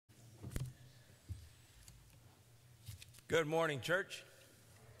Good morning, church.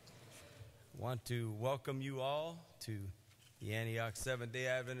 I want to welcome you all to the Antioch Seventh-day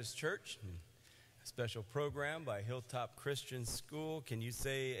Adventist Church, a special program by Hilltop Christian School. Can you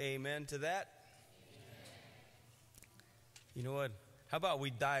say amen to that? Amen. You know what? How about we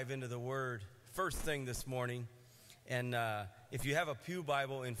dive into the Word first thing this morning? And if you have a pew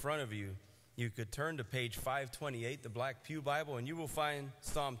Bible in front of you, you could turn to page 528, the Black Pew Bible, and you will find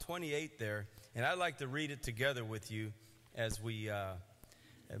Psalm 28 there. And I'd like to read it together with you as we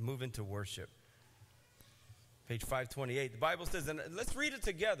move into worship. Page 528, the Bible says, and let's read it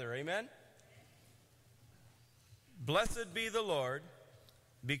together, amen? Blessed be the Lord,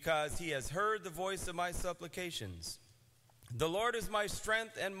 because he has heard the voice of my supplications. The Lord is my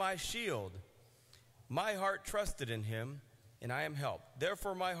strength and my shield. My heart trusted in him, and I am helped.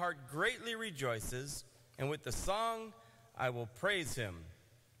 Therefore my heart greatly rejoices, and with the song I will praise him.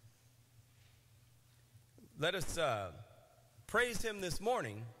 Let us praise him this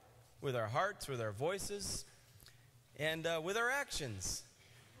morning with our hearts, with our voices, and with our actions.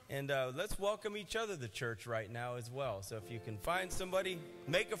 And let's welcome each other to church right now as well. So if you can find somebody,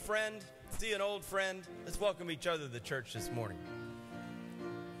 make a friend, see an old friend, let's welcome each other to church this morning.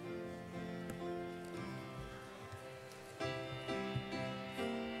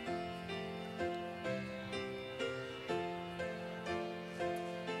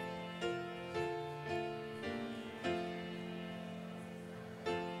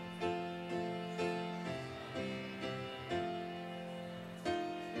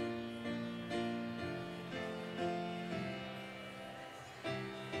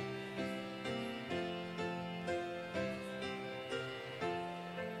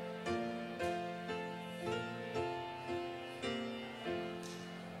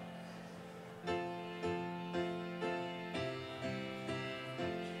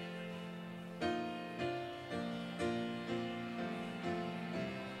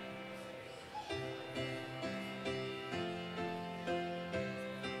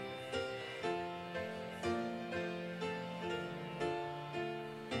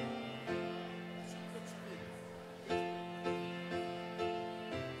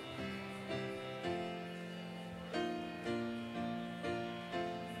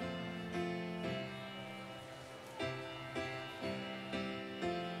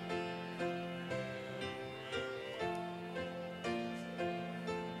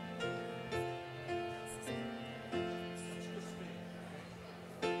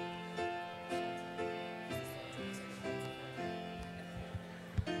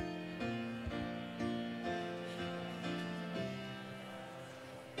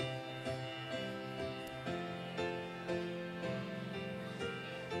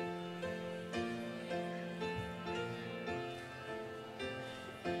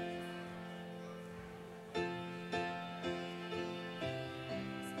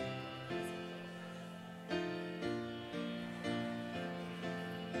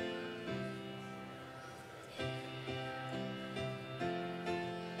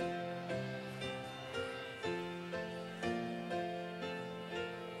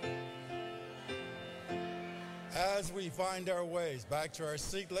 As we find our ways back to our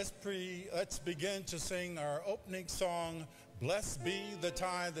seat, let's begin to sing our opening song, Blessed Be the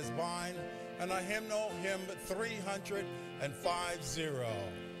Tie That's Bind, and a hymnal, hymn 350.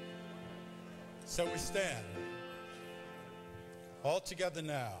 So we stand all together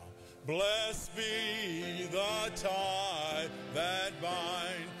now. Blessed be the tie that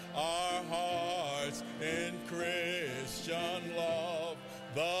bind our hearts in Christian love,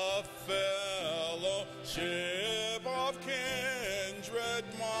 the fellowship of kindred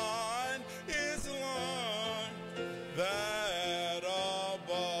mind is like that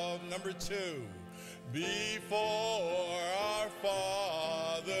above. Number 2, before our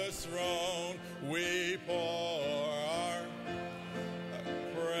Father's throne we pour our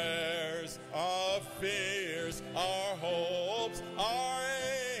prayers, our fears, our hopes, our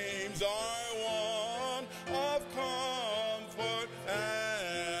aims, our one of comfort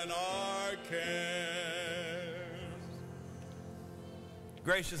and our cares.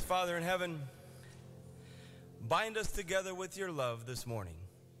 Gracious Father in heaven, bind us together with your love this morning.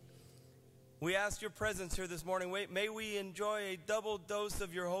 We ask your presence here this morning. May we enjoy a double dose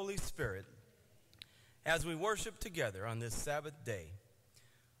of your Holy Spirit as we worship together on this Sabbath day.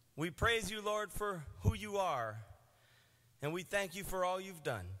 We praise you, Lord, for who you are, and we thank you for all you've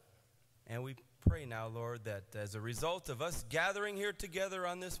done. And we pray now, Lord, that as a result of us gathering here together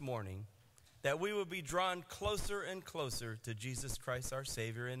on this morning, that we will be drawn closer and closer to Jesus Christ, our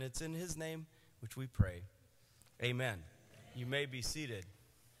Savior, and it's in his name which we pray. Amen. You may be seated.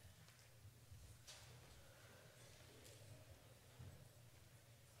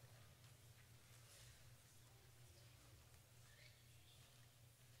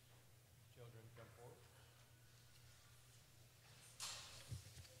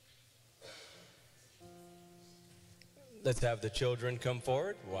 Let's have the children come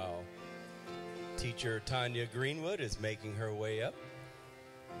forward while teacher Tanya Greenwood is making her way up.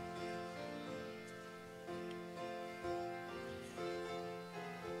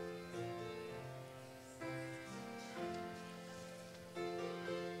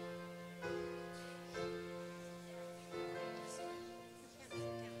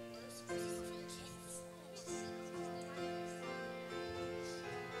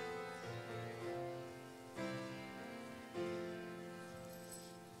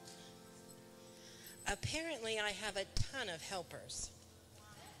 Apparently, I have a ton of helpers.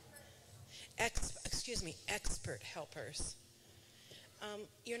 Expert helpers.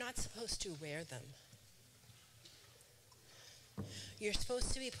 You're not supposed to wear them. You're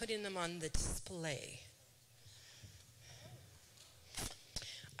supposed to be putting them on the display.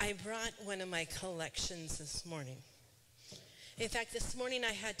 I brought one of my collections this morning. In fact, this morning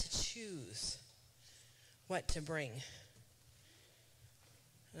I had to choose what to bring.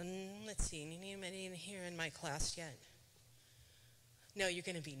 Let's see, anybody in here in my class yet? No, you're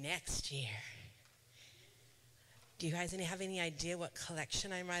going to be next year. Do you guys have any idea what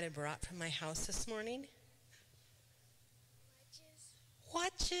collection I might have brought from my house this morning?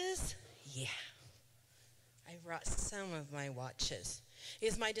 Watches? Yeah. I brought some of my watches.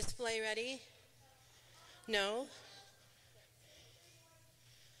 Is my display ready? No?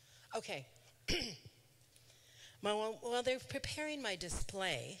 Okay. While they're preparing my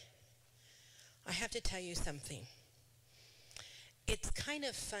display, I have to tell you something. It's kind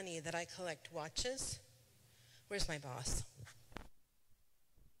of funny that I collect watches. Where's my boss?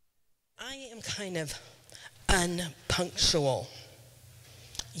 I am kind of unpunctual.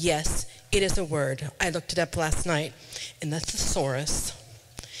 Yes, it is a word. I looked it up last night in the thesaurus.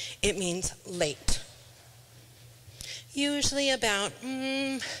 It means late. Usually about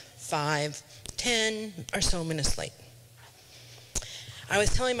 5, 10 or so minutes late. I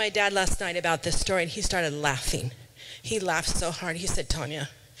was telling my dad last night about this story, and he started laughing. He laughed so hard. He said, "Tanya,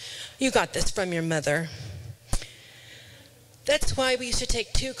 you got this from your mother. That's why we used to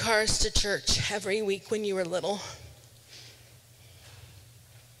take 2 cars to church every week when you were little."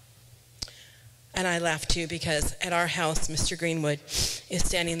 And I laughed too, because at our house, Mr. Greenwood is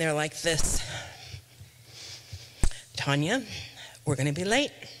standing there like this. "Tanya, we're going to be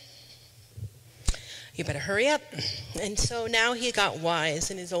late. You better hurry up." And so now he got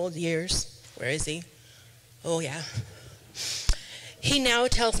wise in his old years. Where is he? Oh, yeah. He now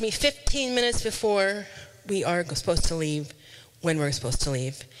tells me 15 minutes before we are supposed to leave, when we're supposed to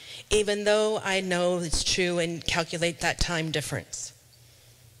leave, even though I know it's true and calculate that time difference.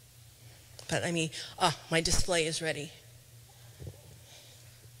 But my display is ready.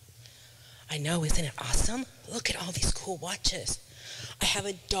 I know, isn't it awesome? Look at all these cool watches. I have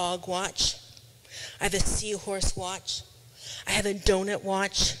a dog watch. I have a seahorse watch. I have a donut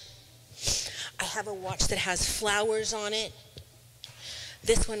watch. I have a watch that has flowers on it.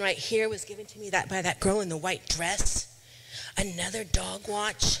 This one right here was given to me by that girl in the white dress. Another dog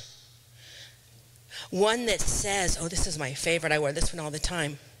watch. One that says, oh, this is my favorite. I wear this one all the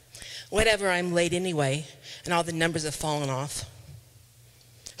time. Whatever, I'm late anyway, and all the numbers have fallen off.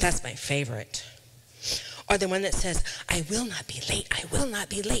 That's my favorite. Or the one that says, I will not be late. I will not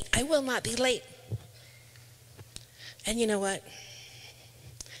be late. I will not be late. And you know what?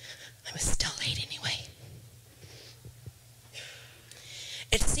 I was still late anyway.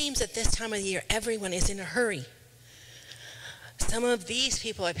 It seems at this time of the year, everyone is in a hurry. Some of these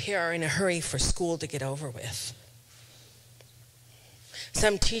people up here are in a hurry for school to get over with.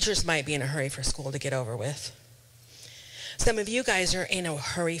 Some teachers might be in a hurry for school to get over with. Some of you guys are in a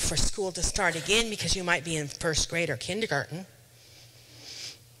hurry for school to start again because you might be in first grade or kindergarten.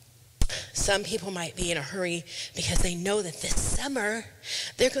 Some people might be in a hurry because they know that this summer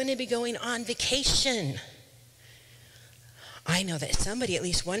they're going to be going on vacation. I know that somebody, at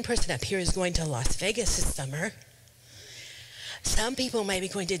least one person up here, is going to Las Vegas this summer. Some people might be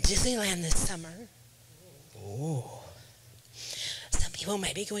going to Disneyland this summer. Oh. Some people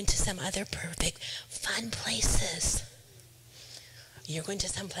might be going to some other perfect fun places. You're going to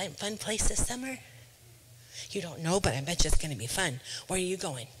some fun place this summer? You don't know, but I bet you it's going to be fun. Where are you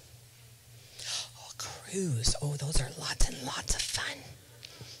going? Oh, cruise. Oh, those are lots and lots of fun.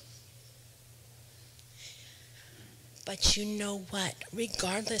 But you know what?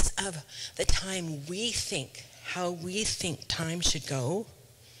 Regardless of the time we think, how we think time should go,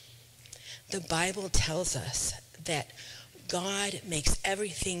 the Bible tells us that God makes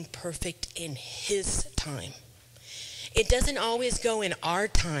everything perfect in His time. It doesn't always go in our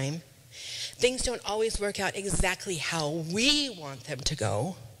time. Things don't always work out exactly how we want them to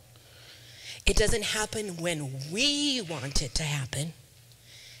go. It doesn't happen when we want it to happen.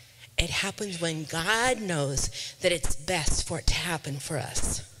 It happens when God knows that it's best for it to happen for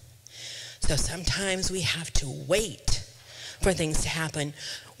us. So sometimes we have to wait for things to happen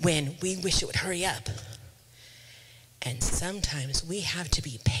when we wish it would hurry up. And sometimes we have to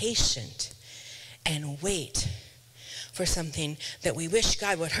be patient and wait for something that we wish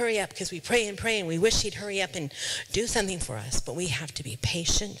God would hurry up, because we pray and we wish he'd hurry up and do something for us. But we have to be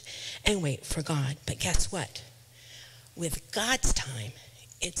patient and wait for God. But guess what? With God's time,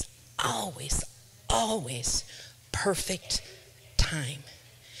 it's always, always perfect time.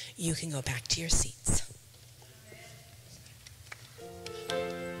 You can go back to your seats.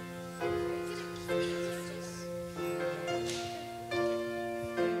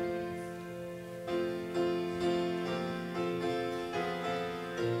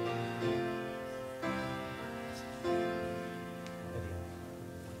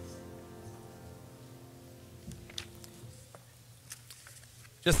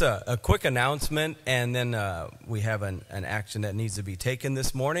 Just a quick announcement, and then we have an action that needs to be taken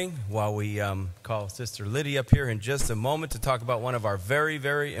this morning while we call Sister Lydia up here in just a moment to talk about one of our very,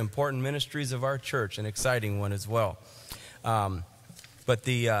 very important ministries of our church, an exciting one as well. But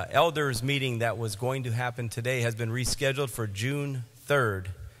the elders meeting that was going to happen today has been rescheduled for June 3rd,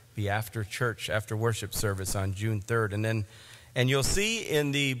 be after church, after worship service on June 3rd. And you'll see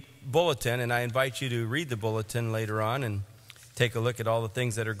in the bulletin, and I invite you to read the bulletin later on and take a look at all the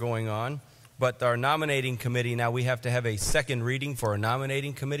things that are going on. But our nominating committee, now we have to have a second reading for a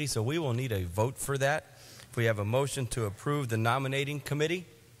nominating committee, so we will need a vote for that. If we have a motion to approve the nominating committee.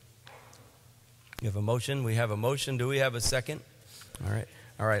 You have a motion? We have a motion. Do we have a second? All right.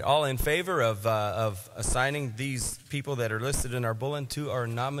 All right. All in favor of assigning these people that are listed in our bulletin to our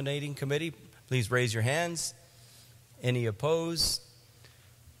nominating committee, please raise your hands. Any opposed?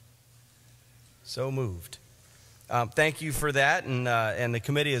 So moved. Thank you for that, and the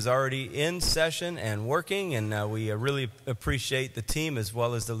committee is already in session and working, and we really appreciate the team as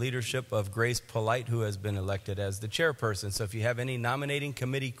well as the leadership of Grace Polite, who has been elected as the chairperson. So if you have any nominating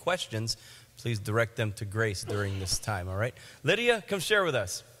committee questions, please direct them to Grace during this time, all right? Lydia, come share with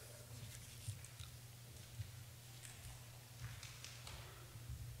us.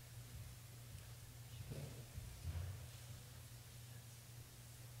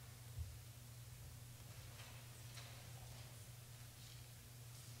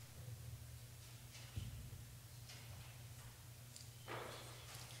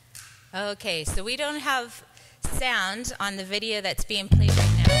 Okay, so we don't have sound on the video that's being played right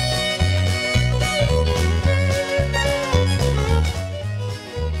now.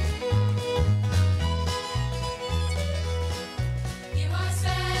 You are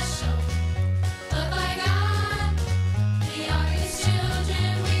special, loved by God. We are His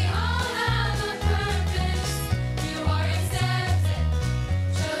children, we all have a purpose. You are accepted,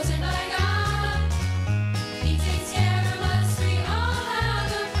 chosen by God. He takes care of us, we all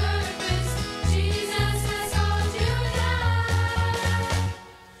have a purpose. Jesus has called you now.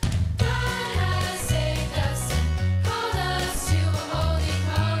 God has saved us and called us to a holy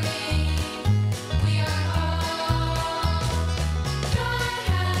calling. We are all. God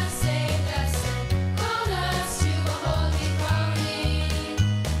has saved us and called us to a holy calling.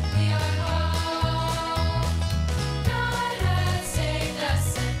 We are all. God has saved us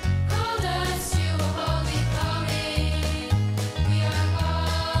and called us to a holy calling. We are all.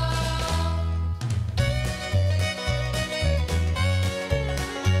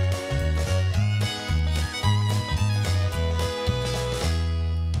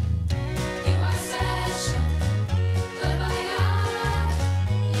 You are special, loved by God.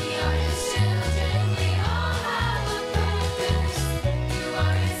 We are His children, we all have a purpose. You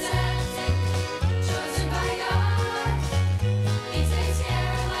are accepted, chosen by God. He takes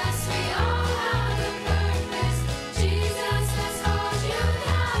care of us, we all have a purpose. Jesus has called you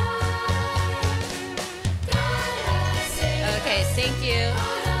now. God has saved Okay, thank you.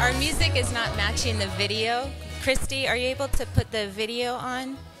 Our music is not matching the video. Christy, are you able to put the video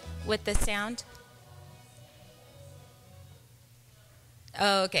on with the sound?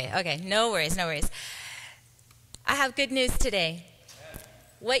 Oh, okay. No worries. I have good news today.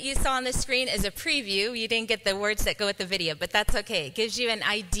 What you saw on the screen is a preview. You didn't get the words that go with the video, but that's okay. It gives you an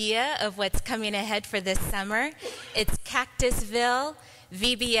idea of what's coming ahead for this summer. It's Cactusville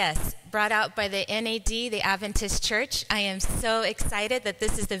VBS, brought out by the NAD, the Adventist Church. I am so excited that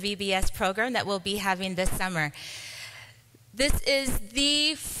this is the VBS program that we'll be having this summer. This is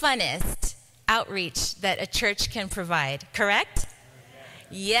the funnest outreach that a church can provide, correct?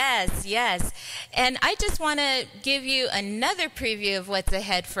 Yes, yes. And I just want to give you another preview of what's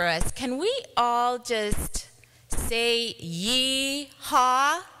ahead for us. Can we all just say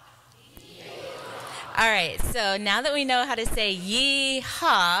yee-haw? All right, so now that we know how to say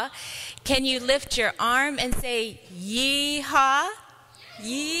yee-haw, can you lift your arm and say yee-haw?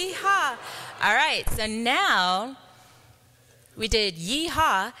 Yee-haw. All right, so now we did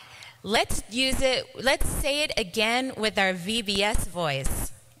yee-haw. Let's use it, let's say it again with our VBS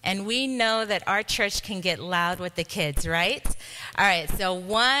voice. And we know that our church can get loud with the kids, right? All right, so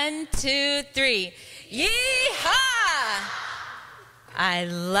 1, 2, 3. Yee-haw! I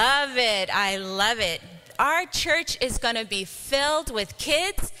love it. I love it. Our church is going to be filled with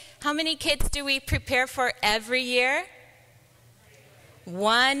kids. How many kids do we prepare for every year?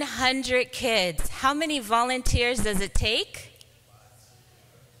 100 kids. How many volunteers does it take?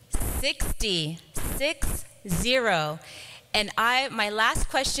 60. 60. And my last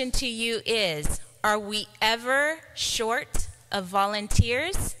question to you is, are we ever short of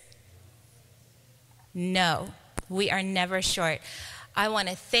volunteers? No, we are never short. I want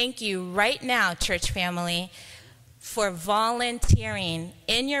to thank you right now, church family, for volunteering.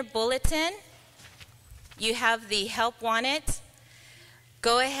 In your bulletin, you have the help wanted.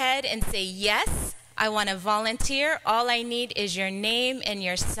 Go ahead and say, yes, I want to volunteer. All I need is your name and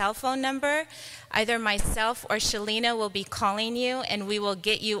your cell phone number. Either myself or Shalina will be calling you, and we will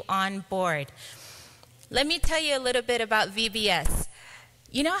get you on board. Let me tell you a little bit about VBS.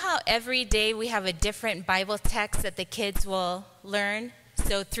 You know how every day we have a different Bible text that the kids will learn?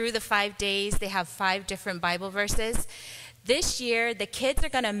 So through the 5 days, they have 5 different Bible verses. This year, the kids are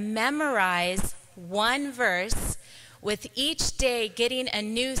going to memorize one verse, with each day getting a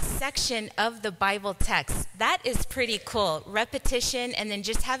new section of the Bible text. That is pretty cool. Repetition and then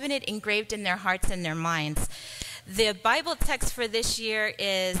just having it engraved in their hearts and their minds. The Bible text for this year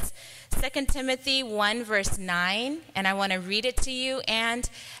is 2 Timothy 1 verse 9, and I want to read it to you. And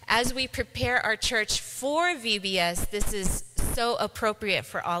as we prepare our church for VBS, this is so appropriate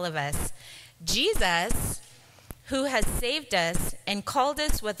for all of us. Jesus, who has saved us and called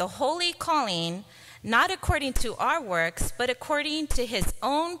us with a holy calling, not according to our works, but according to his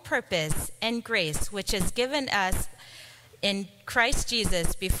own purpose and grace, which is given us in Christ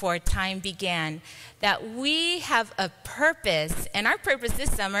Jesus before time began, that we have a purpose, and our purpose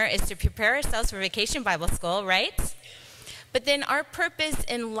this summer is to prepare ourselves for Vacation Bible School, right? But then our purpose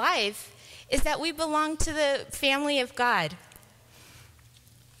in life is that we belong to the family of God.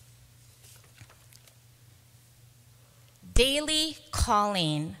 Daily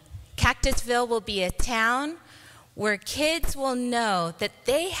calling. Cactusville will be a town where kids will know that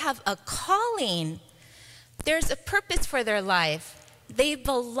they have a calling. There's a purpose for their life. They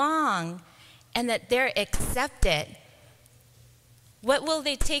belong, and that they're accepted. What will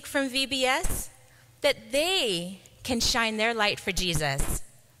they take from VBS? That they can shine their light for Jesus.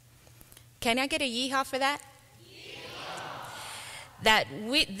 Can I get a yeehaw for that? Yeehaw. That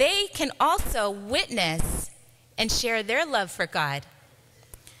they can also witness and share their love for God.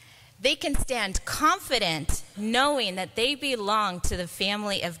 They can stand confident knowing that they belong to the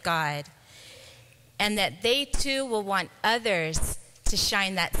family of God, and that they too will want others to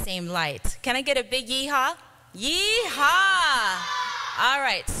shine that same light. Can I get a big yeehaw? Yeehaw! All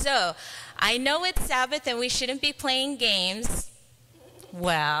right, so I know it's Sabbath and we shouldn't be playing games.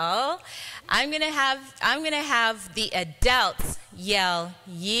 Well, I'm gonna have the adults yell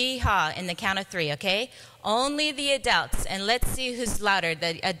yeehaw in the count of 3, okay? Only the adults, and let's see who's louder,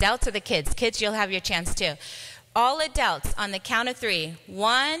 the adults or the kids. Kids, you'll have your chance too. All adults on the count of 3.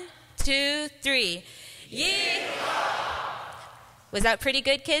 1, 2, 3. Yeehaw! Was that pretty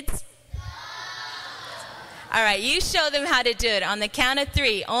good, kids? All right, you show them how to do it on the count of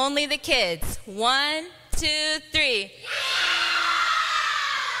 3. Only the kids. 1, 2, 3.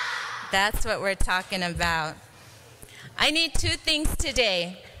 That's what we're talking about. I need 2 things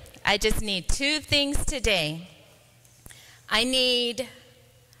today. I just need 2 things today. I need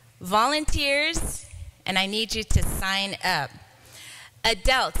volunteers, and I need you to sign up.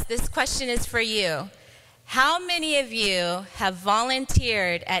 Adults, this question is for you. How many of you have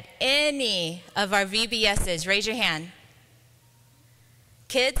volunteered at any of our VBSs? Raise your hand.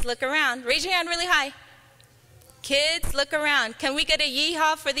 Kids, look around. Raise your hand really high. Kids, look around. Can we get a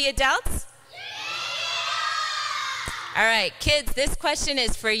yeehaw for the adults? All right, kids, this question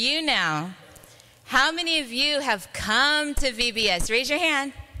is for you now. How many of you have come to VBS? Raise your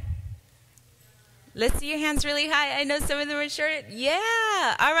hand. Let's see your hands really high. I know some of them are short.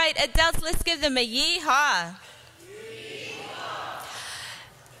 Yeah. All right, adults, let's give them a yeehaw. Yeehaw.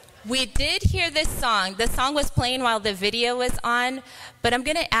 We did hear this song. The song was playing while the video was on, but I'm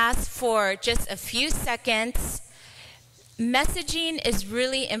going to ask for just a few seconds. Messaging is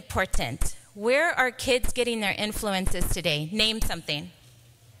really important. Where are kids getting their influences today? Name something.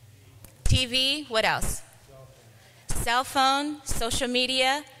 TV, what else? Cell phone, social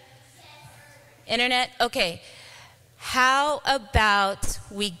media, internet. Okay. How about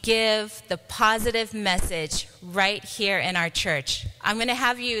we give the positive message right here in our church? I'm going to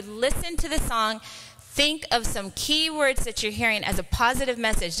have you listen to the song. Think of some key words that you're hearing as a positive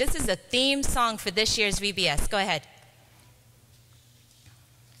message. This is a theme song for this year's VBS. Go ahead.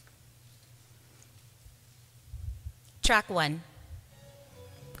 Track 1.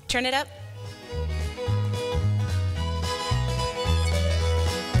 Turn it up.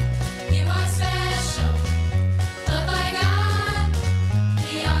 You are special, loved by God.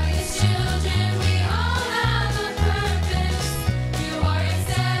 We are His children. We all have a purpose. You are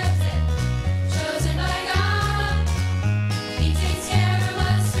accepted, chosen by God. He takes care of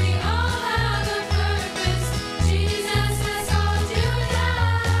us. We all have a purpose. Jesus has called you now.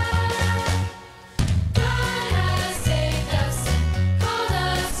 God has saved us and called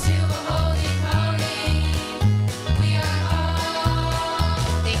us to a holy calling. We are all.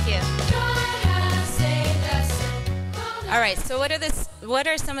 Thank you. God has saved us and called us. All right, so what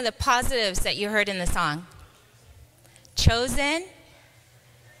are some of the positives that you heard in the song? Chosen,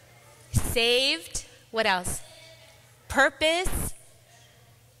 saved, what else? Purpose,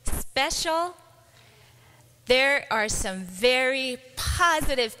 special. There are some very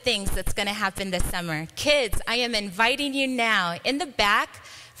positive things that's going to happen this summer. Kids, I am inviting you now in the back.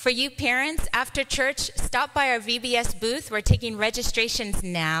 For you parents, after church, stop by our VBS booth. We're taking registrations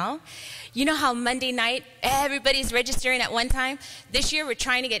now. You know how Monday night, everybody's registering at one time? This year, we're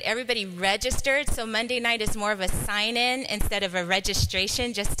trying to get everybody registered, so Monday night is more of a sign-in instead of a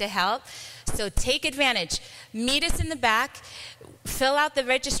registration, just to help. So take advantage. Meet us in the back. Fill out the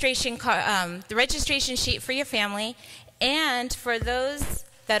registration sheet for your family. And for those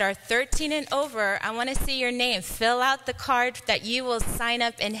that are 13 and over, I want to see your name. Fill out the card that you will sign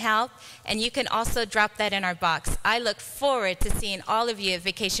up and help, and you can also drop that in our box. I look forward to seeing all of you at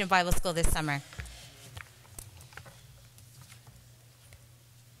Vacation Bible School this summer.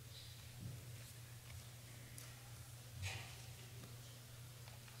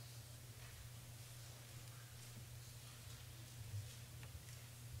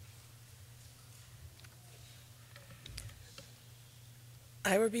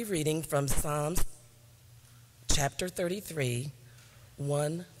 I will be reading from Psalms chapter 33,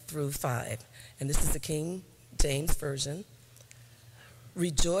 1 through 5. And this is the King James Version.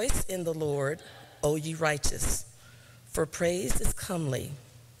 Rejoice in the Lord, O ye righteous, for praise is comely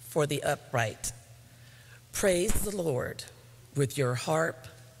for the upright. Praise the Lord with your harp.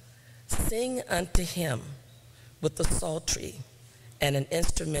 Sing unto him with the psaltery and an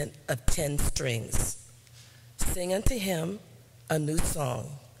instrument of 10 strings. Sing unto him a new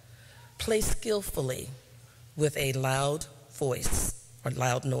song. Play skillfully with a loud voice or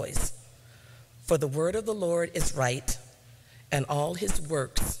loud noise. For the word of the Lord is right, and all his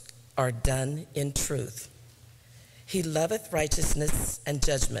works are done in truth. He loveth righteousness and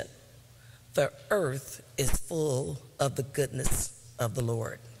judgment. The earth is full of the goodness of the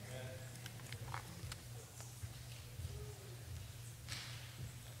Lord.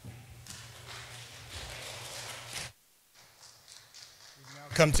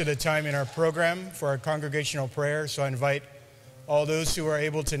 Come to the time in our program for our congregational prayer, so I invite all those who are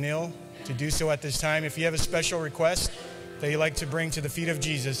able to kneel to do so at this time. If you have a special request that you'd like to bring to the feet of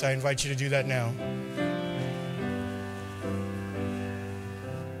Jesus, I invite you to do that now.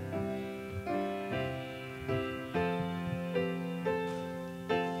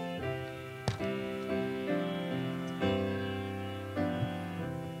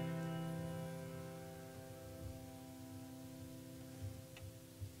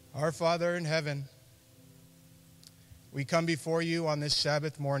 Our Father in heaven, we come before you on this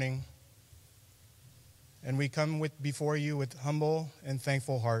Sabbath morning, and we come before you with humble and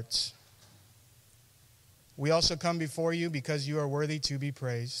thankful hearts. We also come before you because you are worthy to be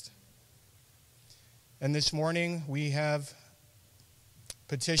praised. And this morning we have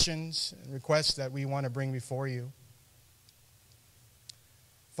petitions and requests that we want to bring before you.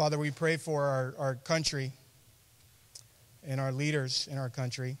 Father, we pray for our country and our leaders in our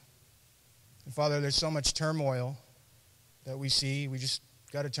country. And Father, there's so much turmoil that we see. We just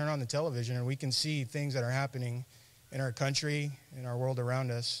got to turn on the television and we can see things that are happening in our country, in our world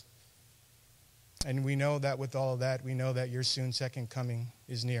around us. And we know that with all of that, we know that your soon second coming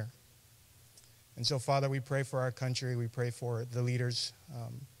is near. And so, Father, we pray for our country. We pray for the leaders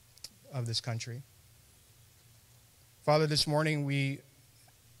of this country. Father, this morning we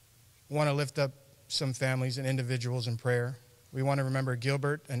want to lift up some families and individuals in prayer. We want to remember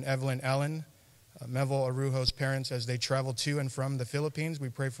Gilbert and Evelyn Allen, Melville Arujo's parents, as they travel to and from the Philippines. We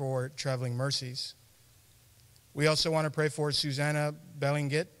pray for traveling mercies. We also want to pray for Susanna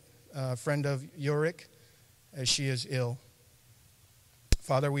Bellingit, a friend of Yurik, as she is ill.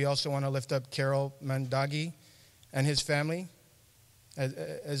 Father, we also want to lift up Carol Mandagi and his family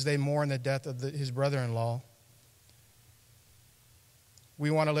as they mourn the death of his brother-in-law. We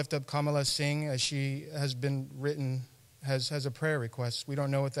want to lift up Kamala Singh as she has been written, has a prayer request. We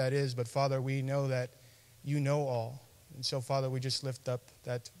don't know what that is, but Father, we know that you know all. And so, Father, we just lift up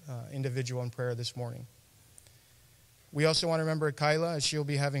that individual in prayer this morning. We also want to remember Kyla as she'll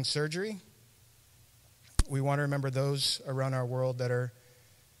be having surgery. We want to remember those around our world that are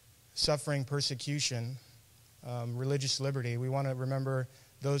suffering persecution, religious liberty. We want to remember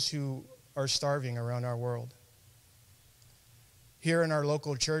those who are starving around our world. Here in our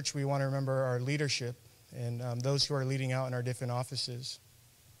local church, we want to remember our leadership and those who are leading out in our different offices.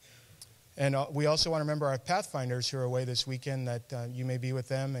 And we also want to remember our Pathfinders who are away this weekend, that you may be with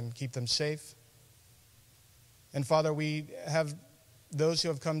them and keep them safe. And Father, we have those who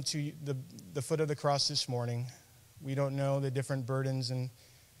have come to the foot of the cross this morning. We don't know the different burdens and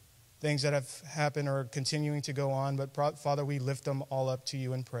things that have happened or are continuing to go on, but Father, we lift them all up to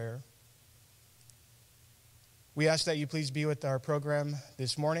you in prayer. We ask that you please be with our program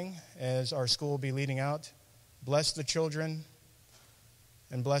this morning as our school will be leading out. Bless the children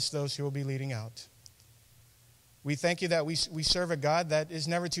and bless those who will be leading out. We thank you that we serve a God that is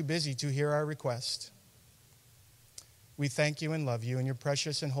never too busy to hear our request. We thank you and love you. In your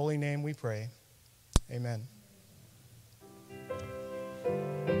precious and holy name we pray. Amen.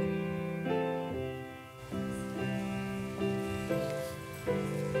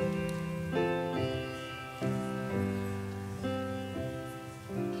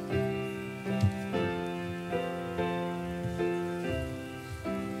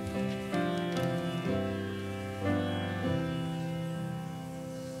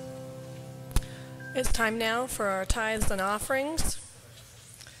 It's time now for our tithes and offerings.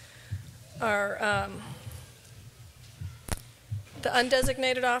 The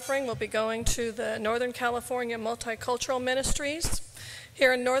undesignated offering will be going to the Northern California Multicultural Ministries.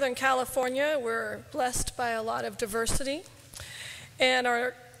 Here in Northern California, we're blessed by a lot of diversity, and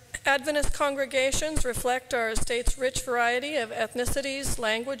our Adventist congregations reflect our state's rich variety of ethnicities,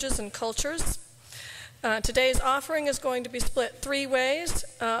 languages, and cultures. Today's offering is going to be split three ways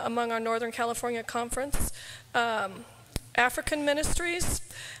among our Northern California Conference. African ministries,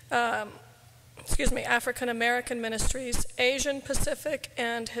 African American ministries, Asian Pacific,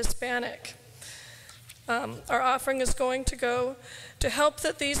 and Hispanic. Our offering is going to go to help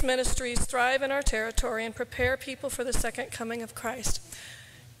that these ministries thrive in our territory and prepare people for the second coming of Christ.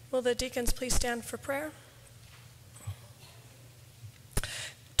 Will the deacons please stand for prayer?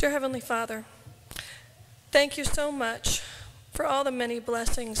 Dear Heavenly Father, thank you so much for all the many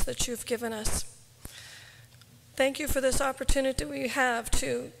blessings that you've given us. Thank you for this opportunity we have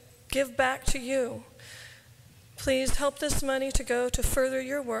to give back to you. Please help this money to go to further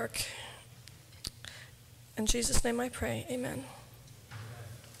your work. In Jesus' name I pray, amen.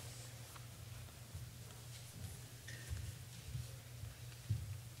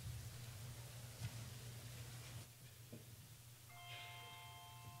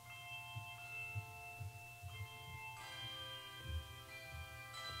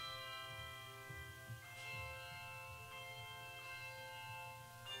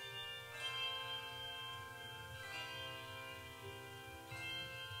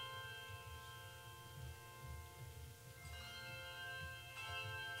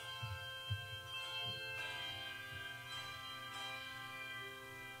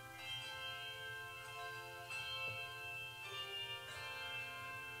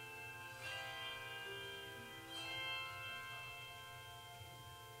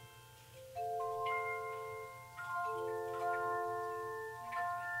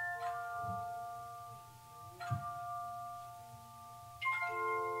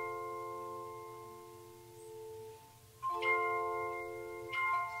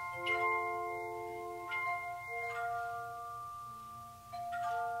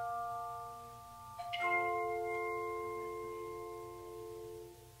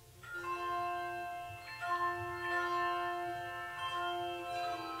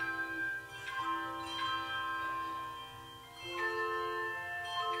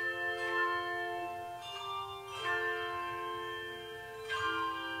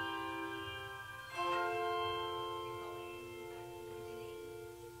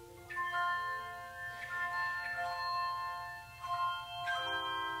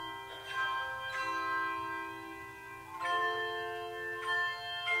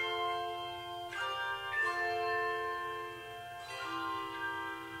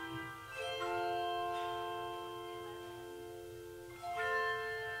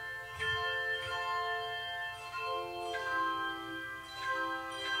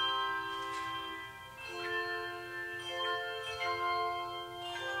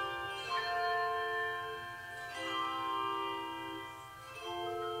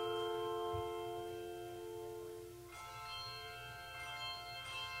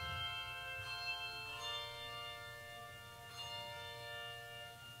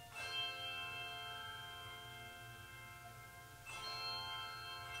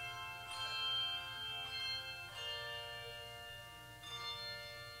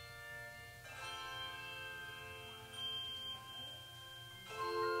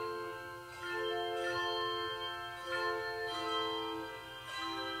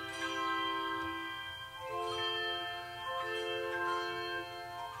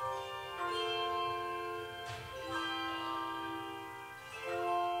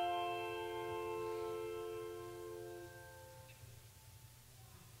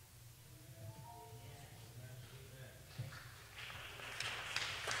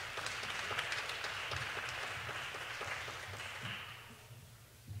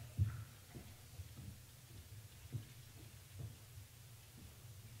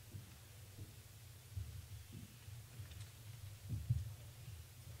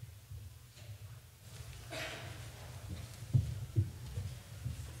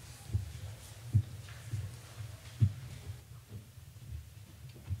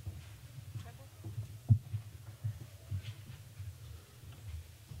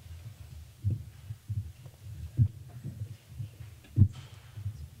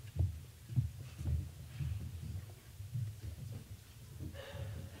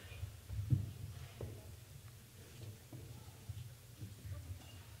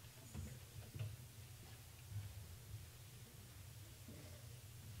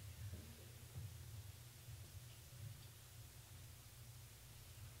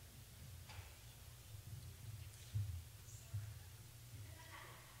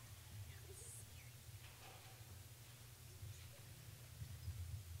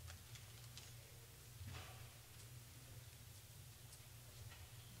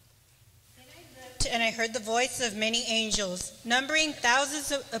 looked, and I heard the voice of many angels, numbering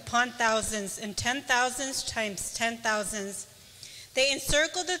thousands upon thousands and 10,000s times 10,000s. They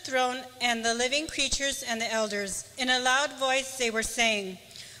encircled the throne and the living creatures and the elders. In a loud voice they were saying,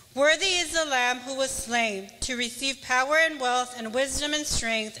 "Worthy is the Lamb who was slain to receive power and wealth and wisdom and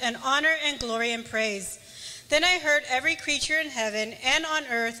strength and honor and glory and praise." Then I heard every creature in heaven and on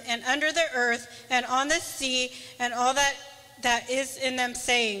earth and under the earth and on the sea and all that is in them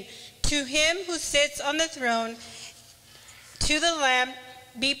saying, "To him who sits on the throne, to the Lamb,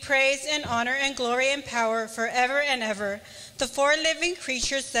 be praise and honor and glory and power forever and ever." The four living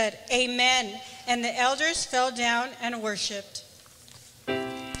creatures said, "Amen," and the elders fell down and worshipped.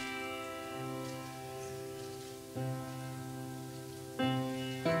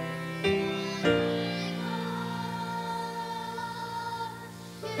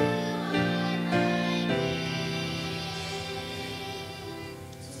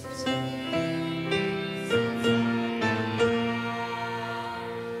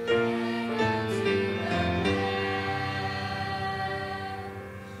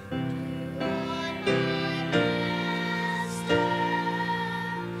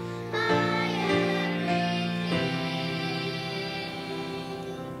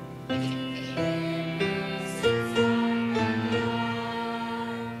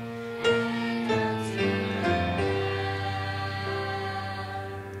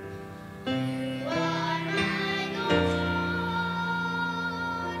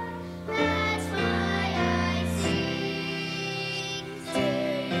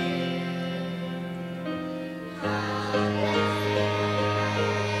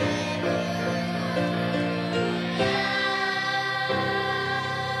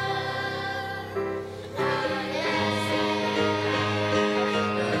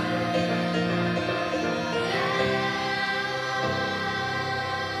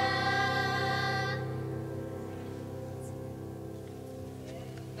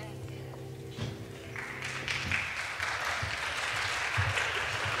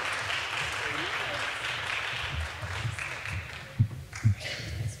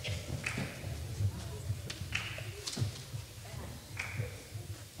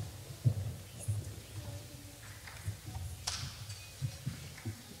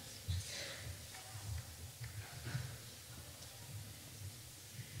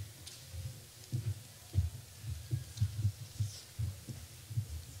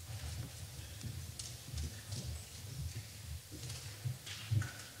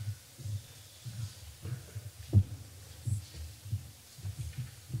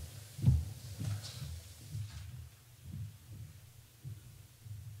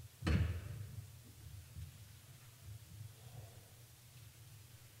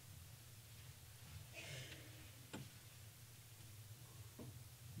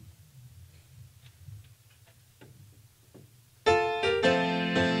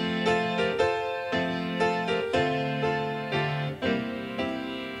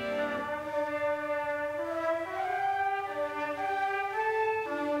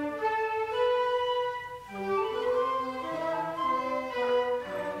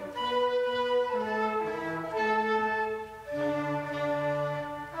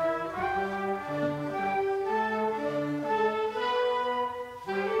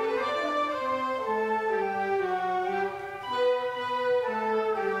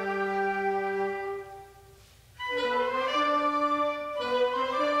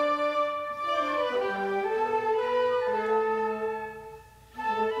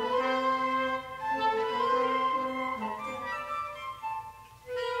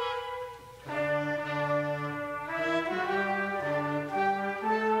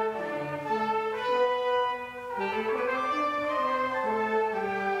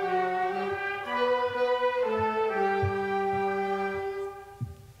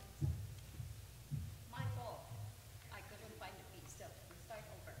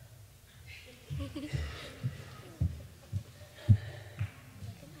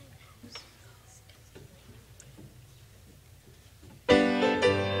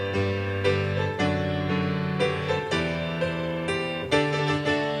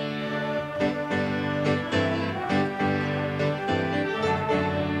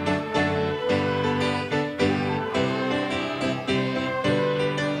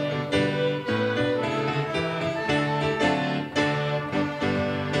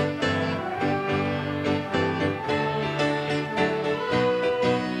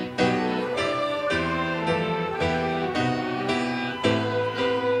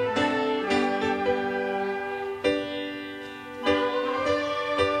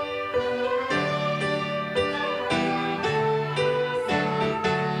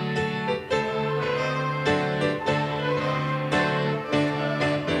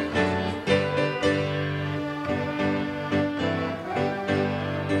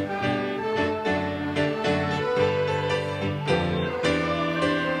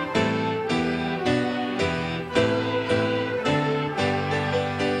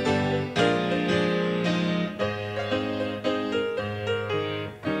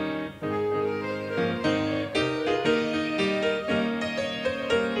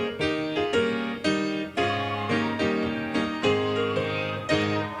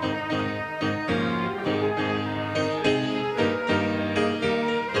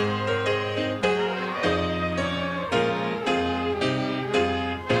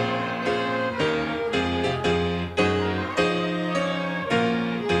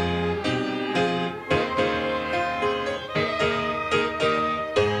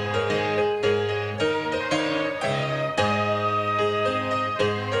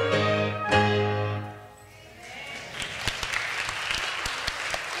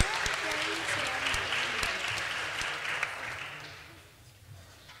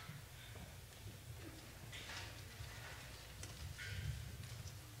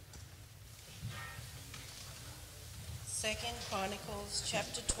 2 Chronicles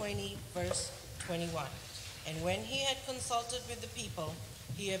chapter 20, verse 21. And when he had consulted with the people,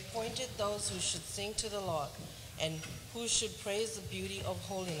 he appointed those who should sing to the Lord and who should praise the beauty of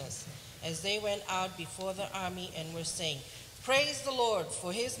holiness, as they went out before the army and were saying, "Praise the Lord,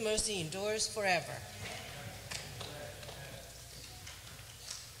 for his mercy endures forever."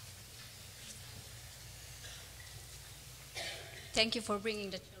 Thank you for bringing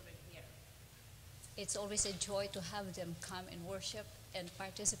the children here. It's always a joy to have them come and worship and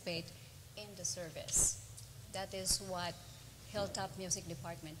participate in the service. That is what Hilltop Music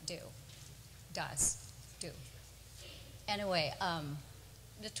Department does. Anyway,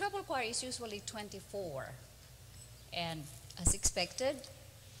 the treble choir is usually 24, and as expected,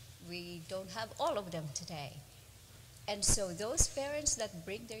 we don't have all of them today. And so those parents that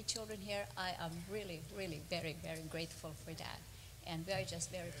bring their children here, I am really, really very, very grateful for that. And we are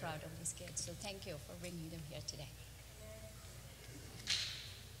just very proud of these kids. So thank you for bringing them here today.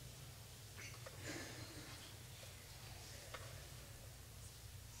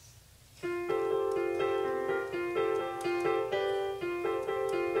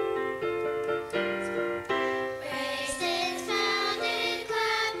 Praises founded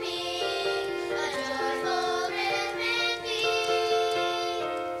clapping, a joyful rhythmic beat.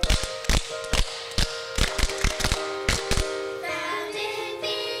 Founded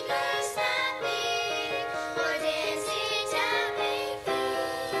fingers snapping, or dancing tapping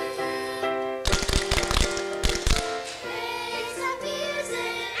feet. Praise appears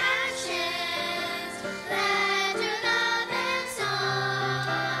in actions, laughter, love, and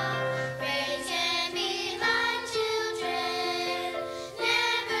song. Praise can be like children,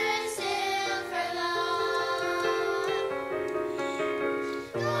 never still for long.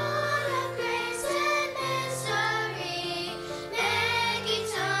 God of grace and mystery, making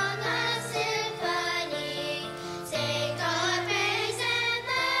song a symphony. Sing God praise and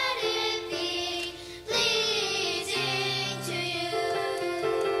let it be pleasing to you.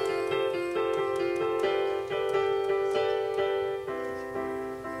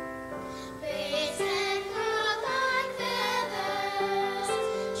 Praise and grow like feathers,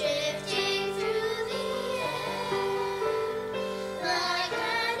 drifting through the air, like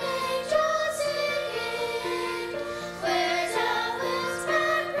an angel singing words of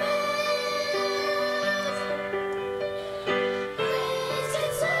whispered praise. Praise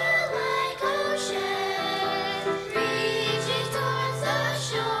and swell like ocean, reaching towards the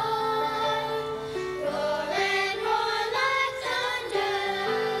shore. Roar and roar like thunder,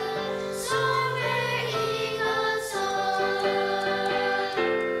 soar where eagles soar.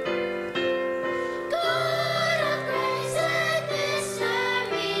 God of grace and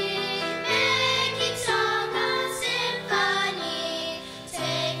mystery, making song a symphony.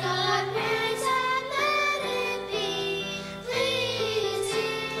 Take our praise and let it be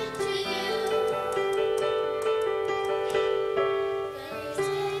pleasing to you. Praise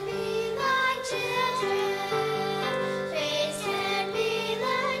can be like children. Praise can be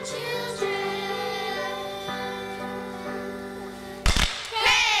like children.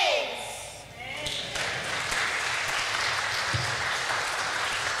 Praise!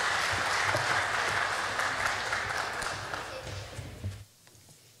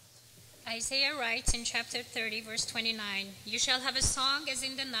 Isaiah writes in chapter 30, verse 29, "You shall have a song as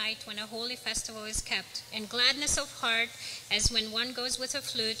in the night when a holy festival is kept, and gladness of heart as when one goes with a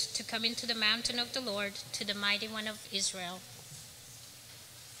flute to come into the mountain of the Lord, to the mighty one of Israel."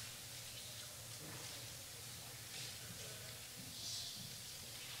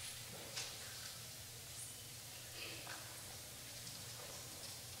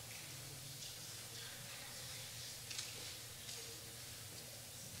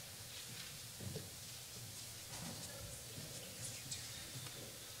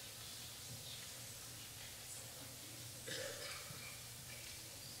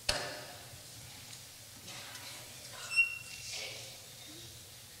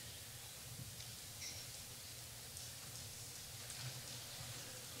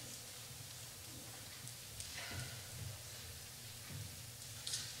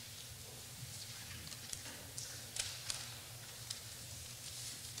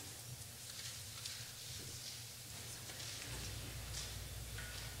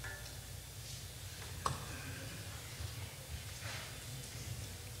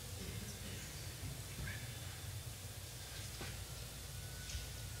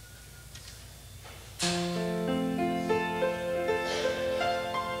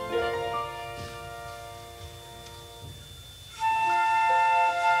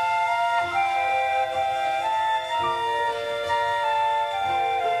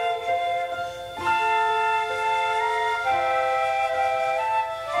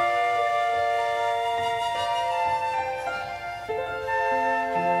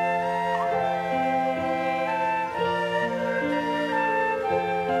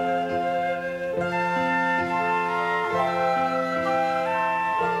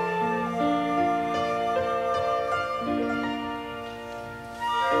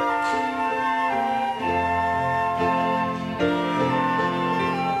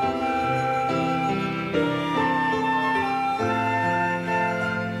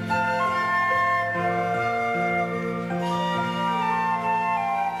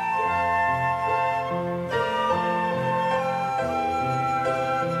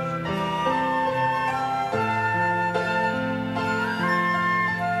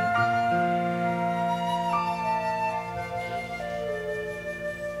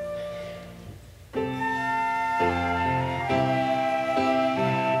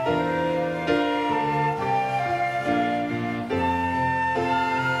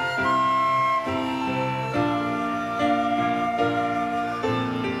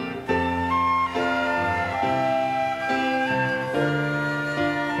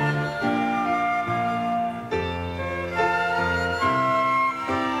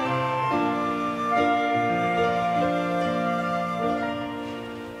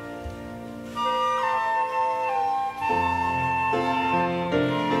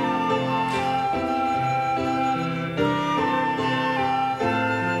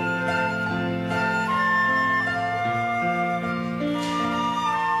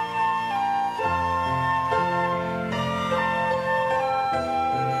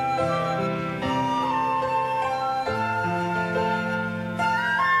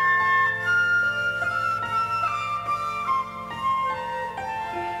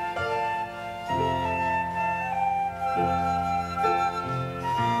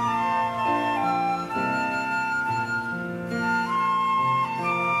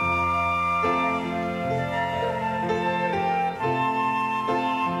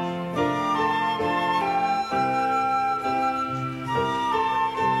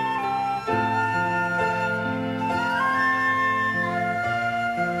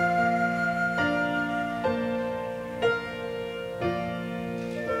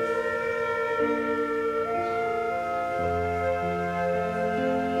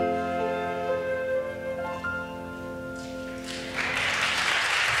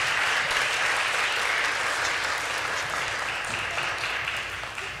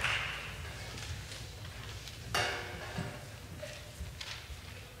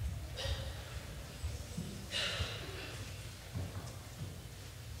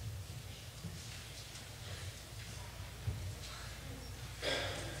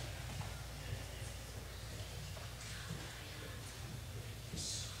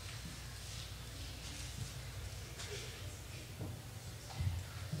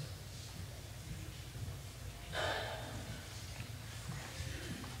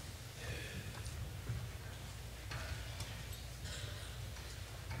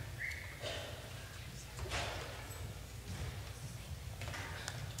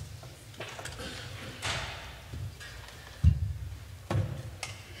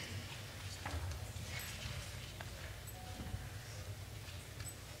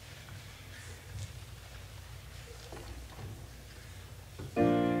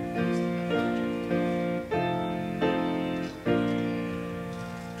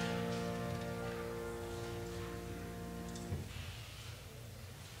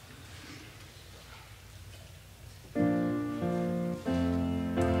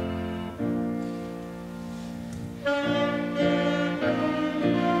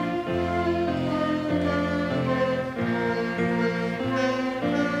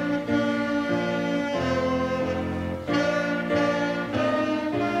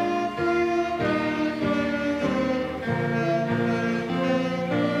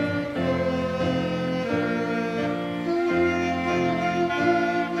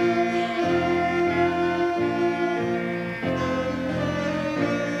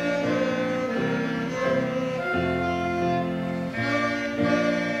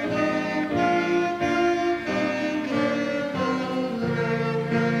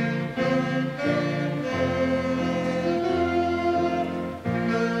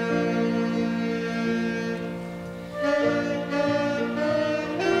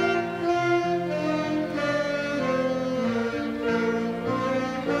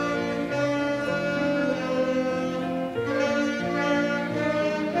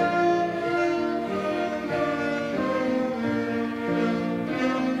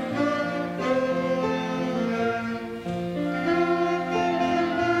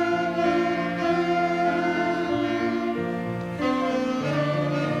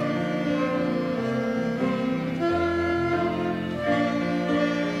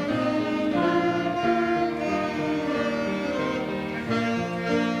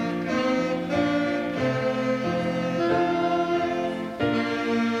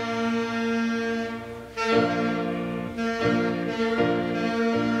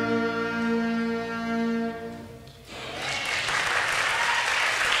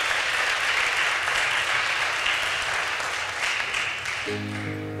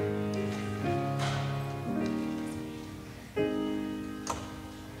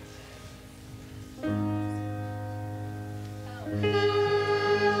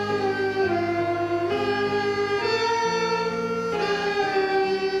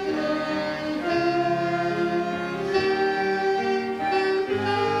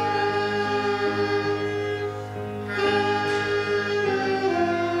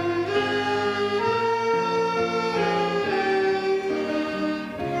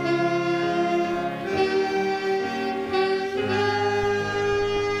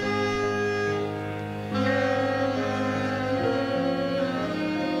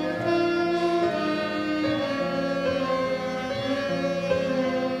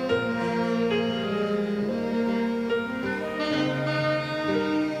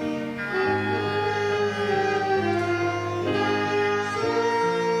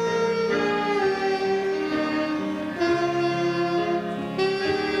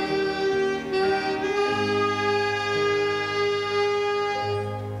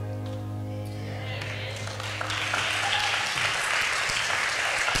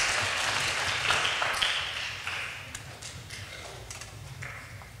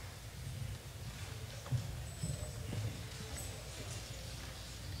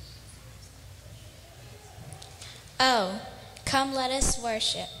 Oh, come let us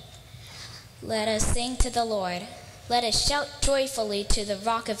worship. Let us sing to the Lord. Let us shout joyfully to the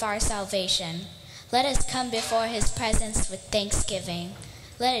rock of our salvation. Let us come before his presence with thanksgiving.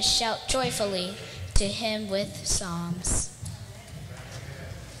 Let us shout joyfully to him with psalms.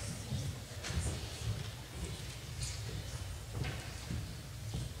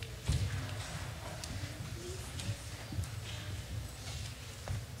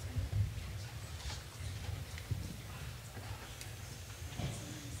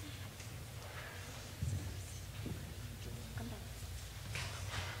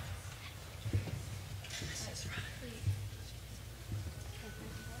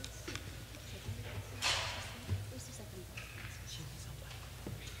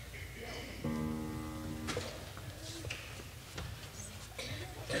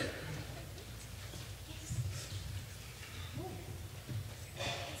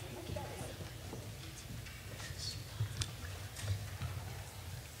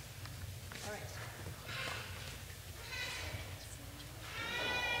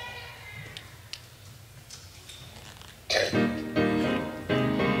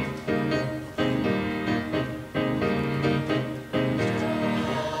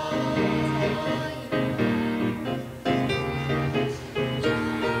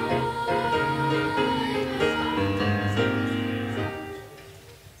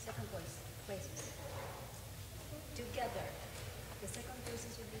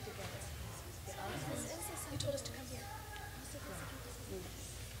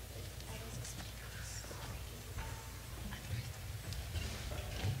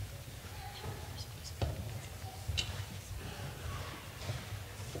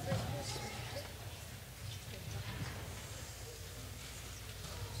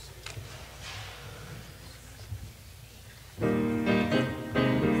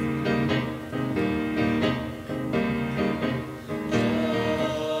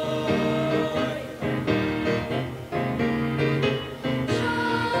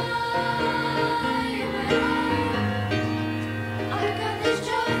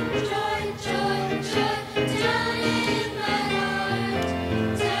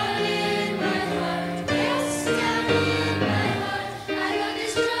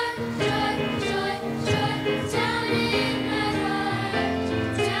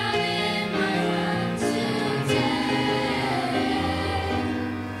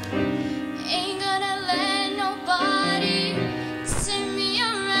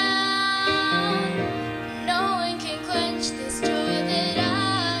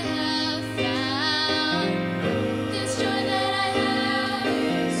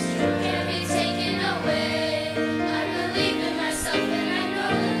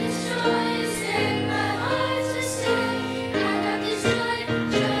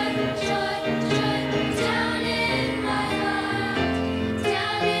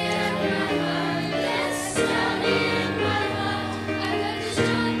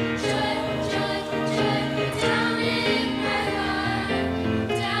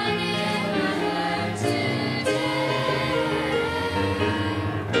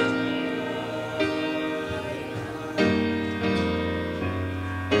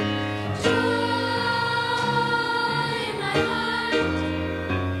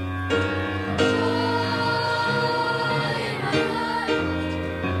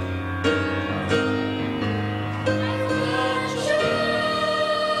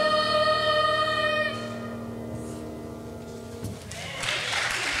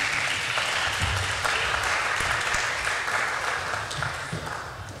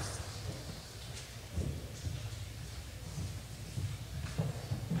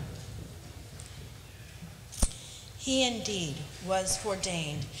 He indeed was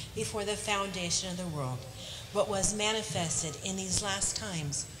foreordained before the foundation of the world, but was manifested in these last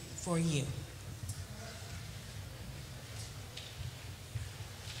times for you.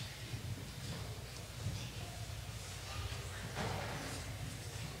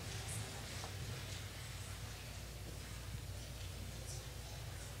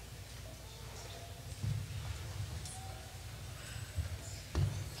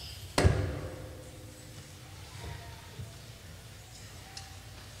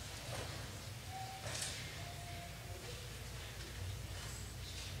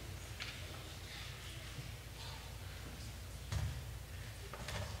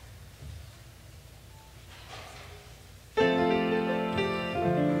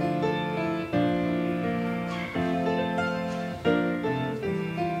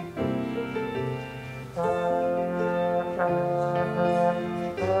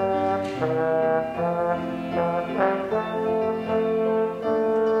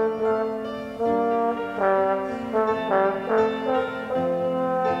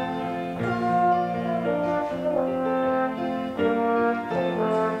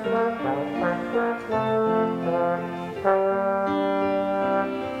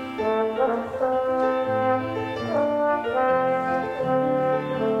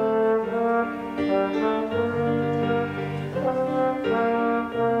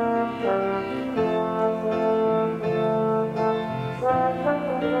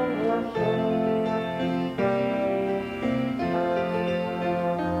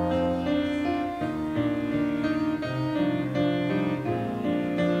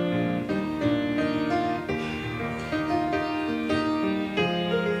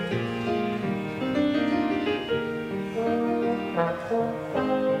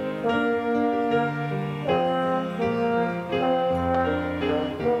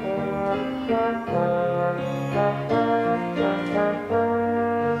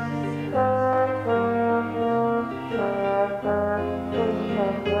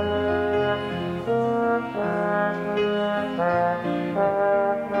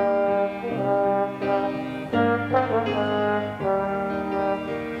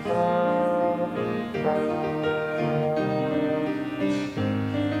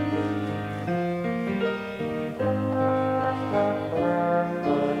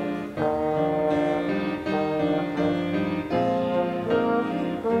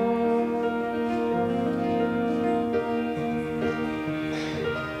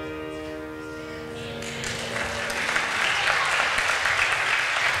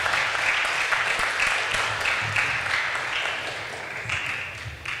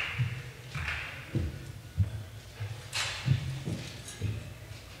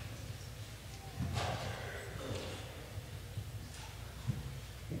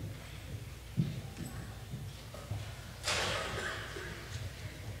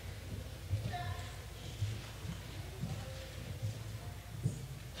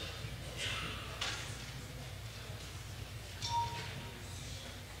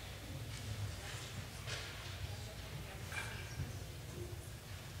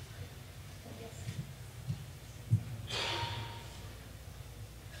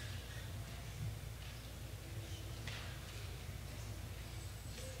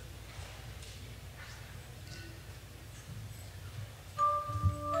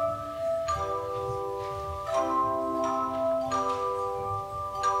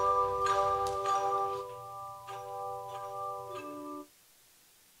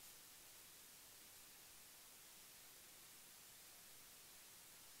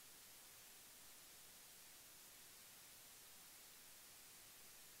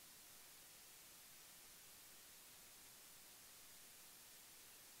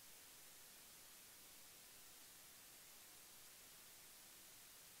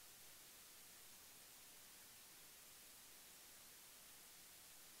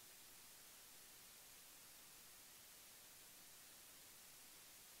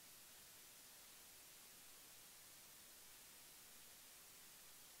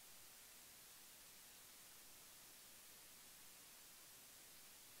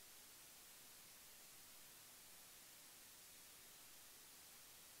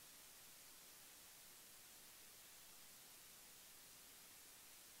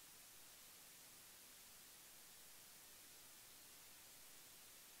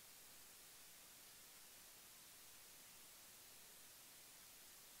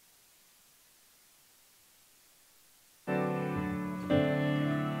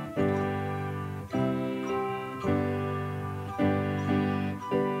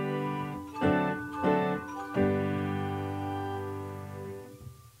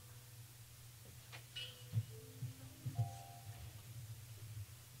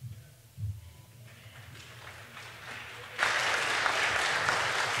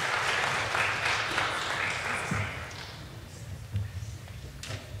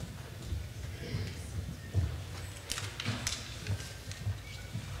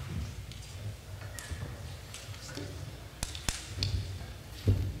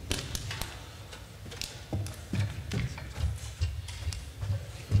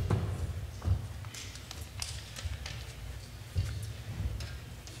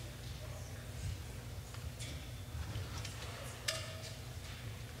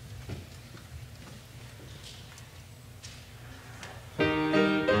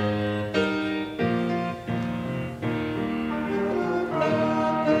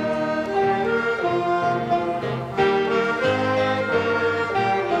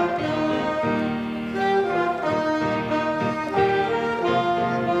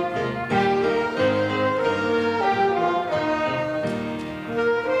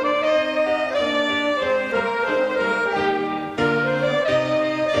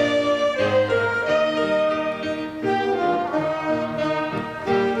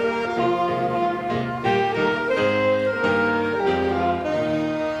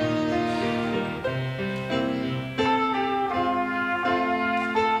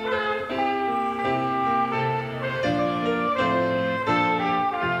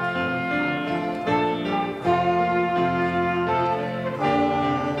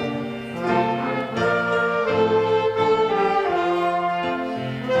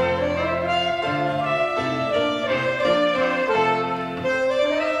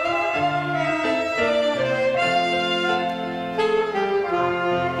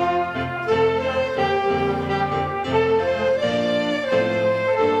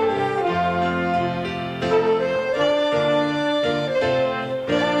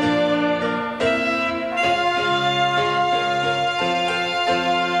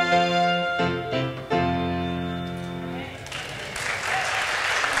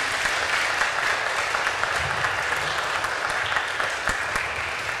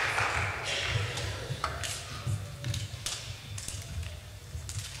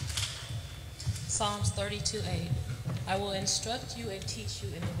 Psalms 32:8. I will instruct you and teach you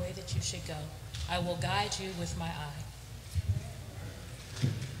in the way that you should go. I will guide you with my eye.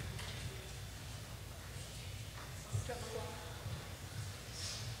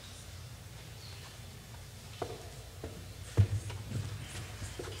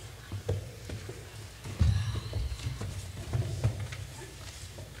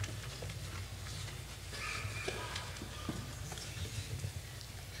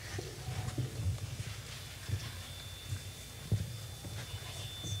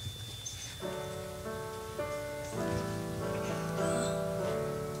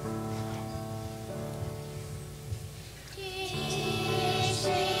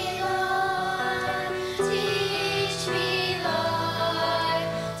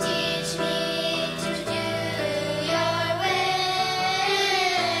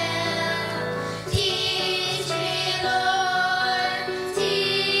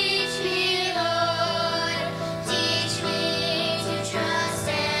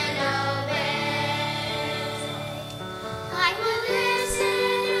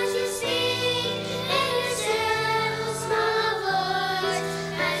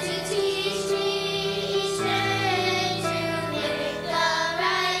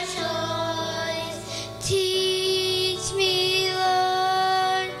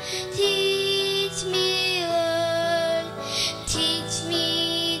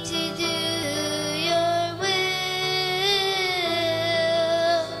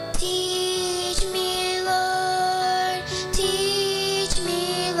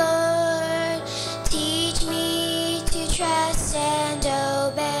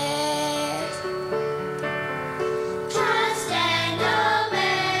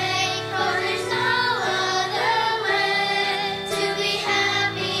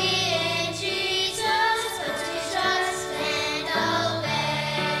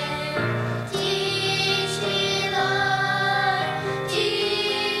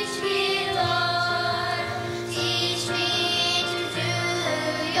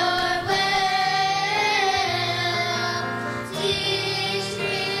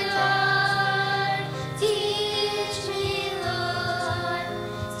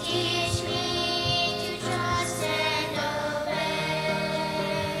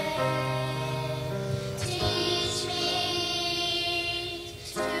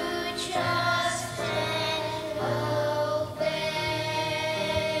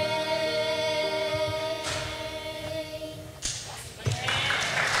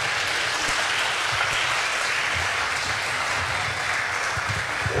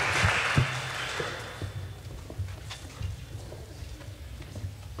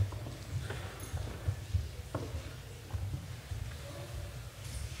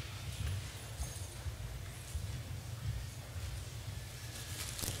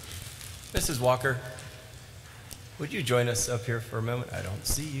 Mrs. Walker, would you join us up here for a moment? I don't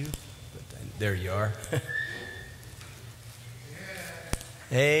see you, but there you are.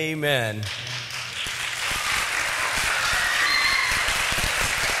 Amen.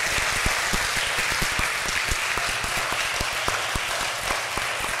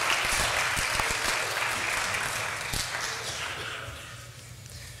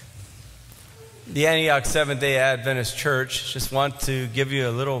 The Antioch Seventh-day Adventist Church just want to give you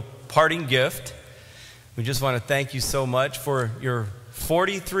a little parting gift. We just want to thank you so much for your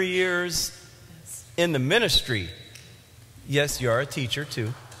 43 years in the ministry. Yes, you are a teacher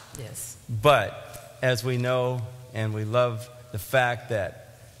too. Yes. But as we know and we love the fact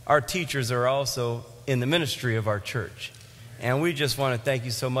that our teachers are also in the ministry of our church. And we just want to thank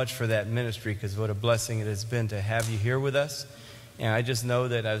you so much for that ministry, because what a blessing it has been to have you here with us. And I just know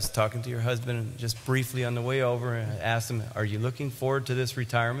that I was talking to your husband just briefly on the way over, and I asked him, are you looking forward to this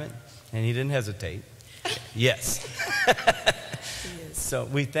retirement? And he didn't hesitate. Yes. So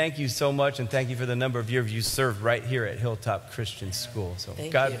we thank you so much, and thank you for the number of years you served right here at Hilltop Christian School. So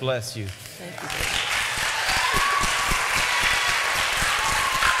God bless you. Thank you.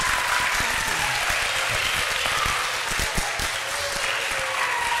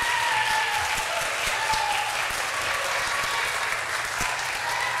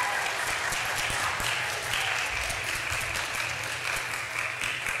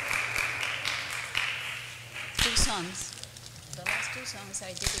 The last two songs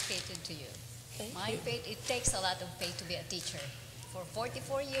are dedicated to you. My faith, it takes a lot of faith to be a teacher. For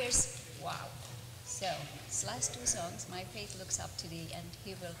 44 years, wow. So, these last two songs, my faith looks up to thee, and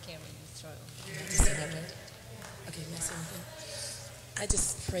he will carry you through. Okay, I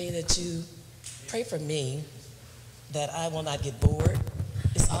just pray that you pray for me, that I will not get bored.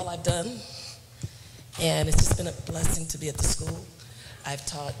 It's all I've done. And it's just been a blessing to be at the school. I've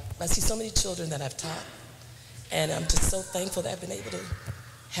taught. I see so many children that I've taught, and I'm just so thankful that I've been able to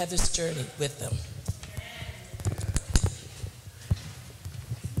have this journey with them.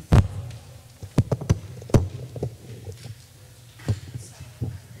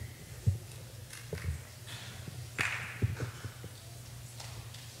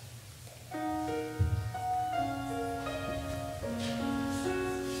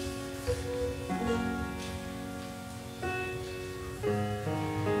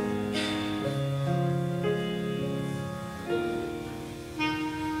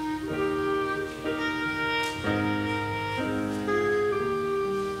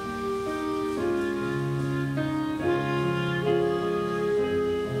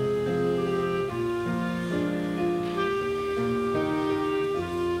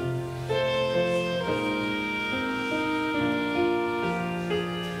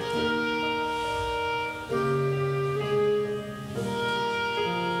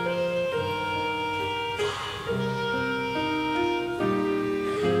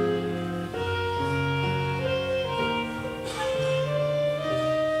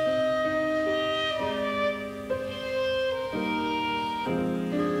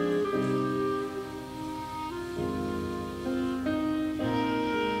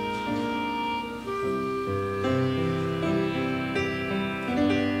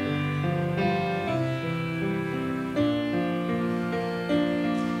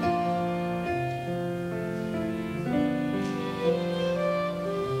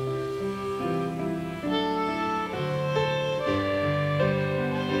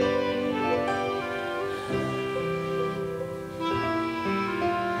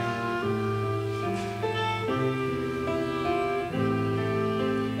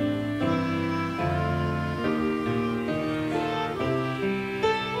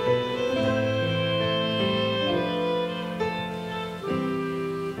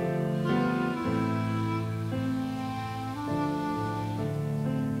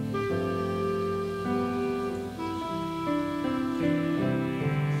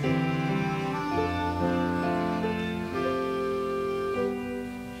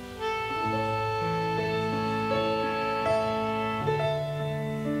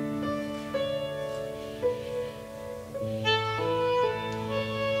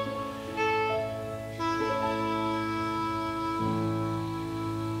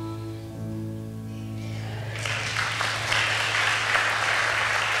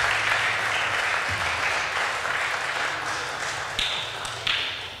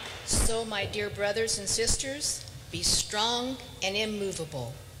 So, my dear brothers and sisters, be strong and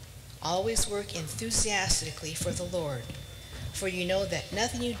immovable. Always work enthusiastically for the Lord, for you know that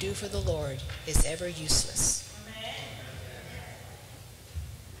nothing you do for the Lord is ever useless.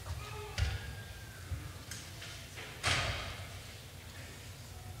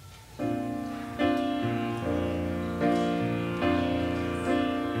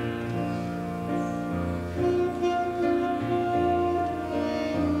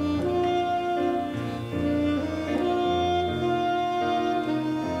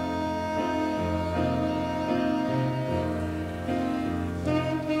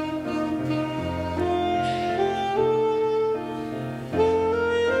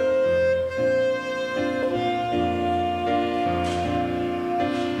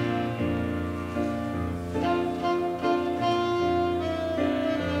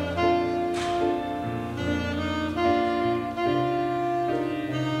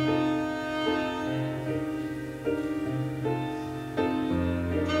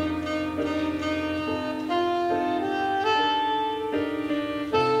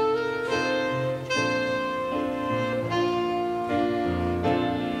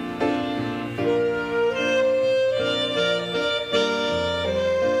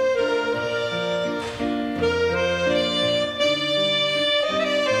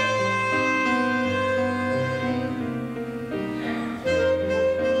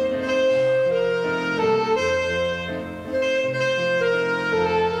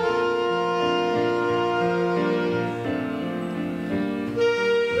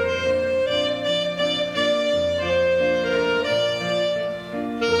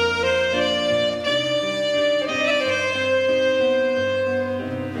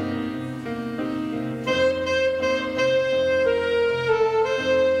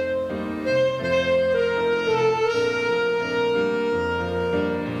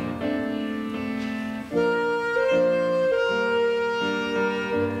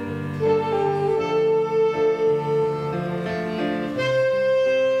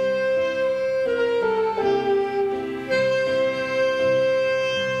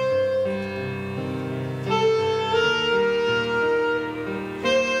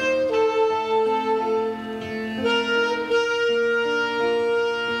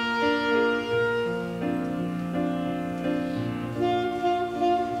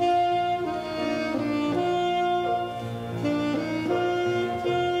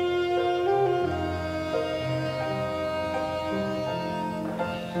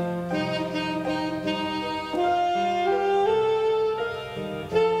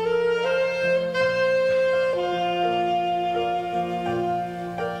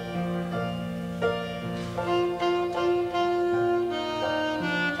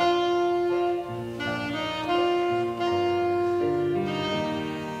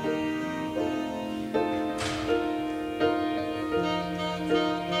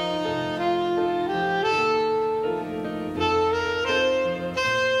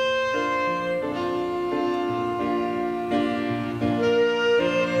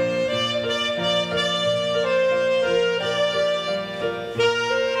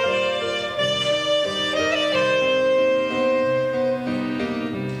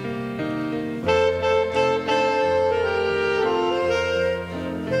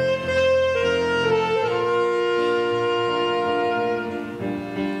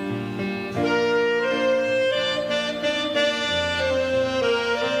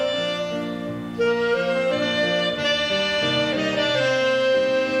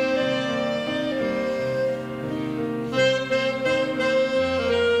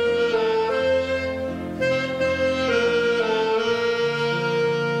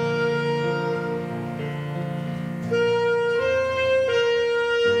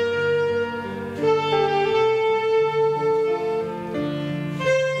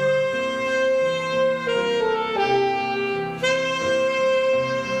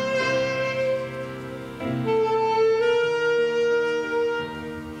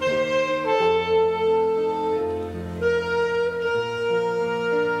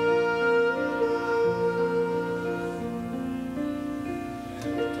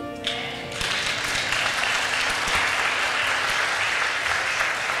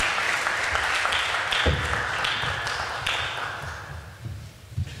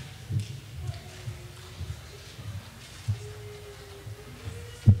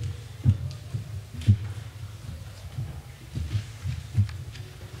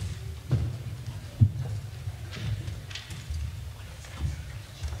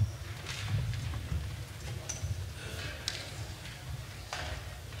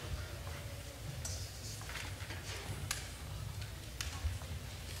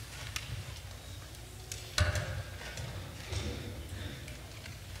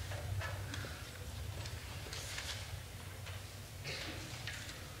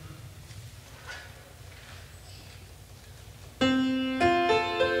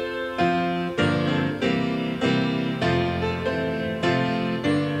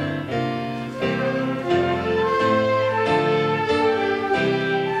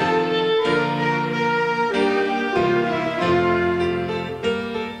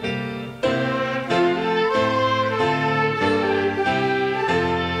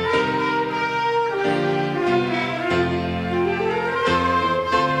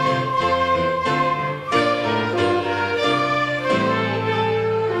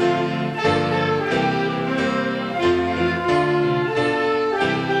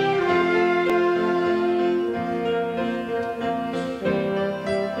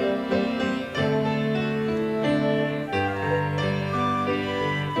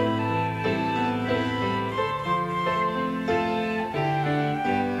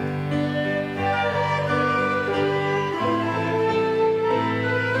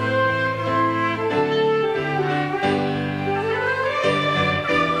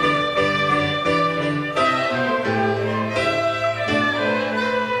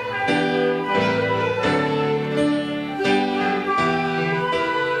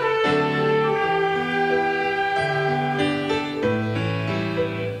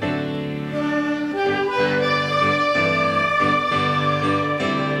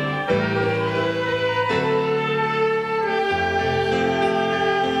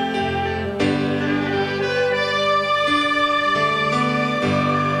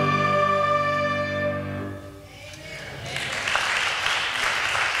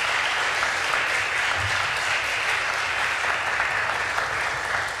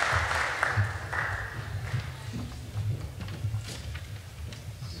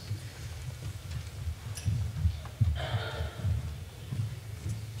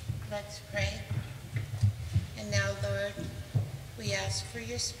 Let's pray. And now, Lord, we ask for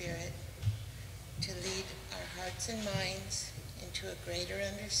your Spirit to lead our hearts and minds into a greater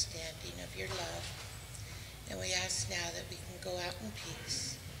understanding of your love. And we ask now that we can go out in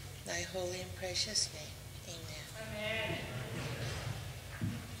peace. In thy holy and precious name, amen. Amen.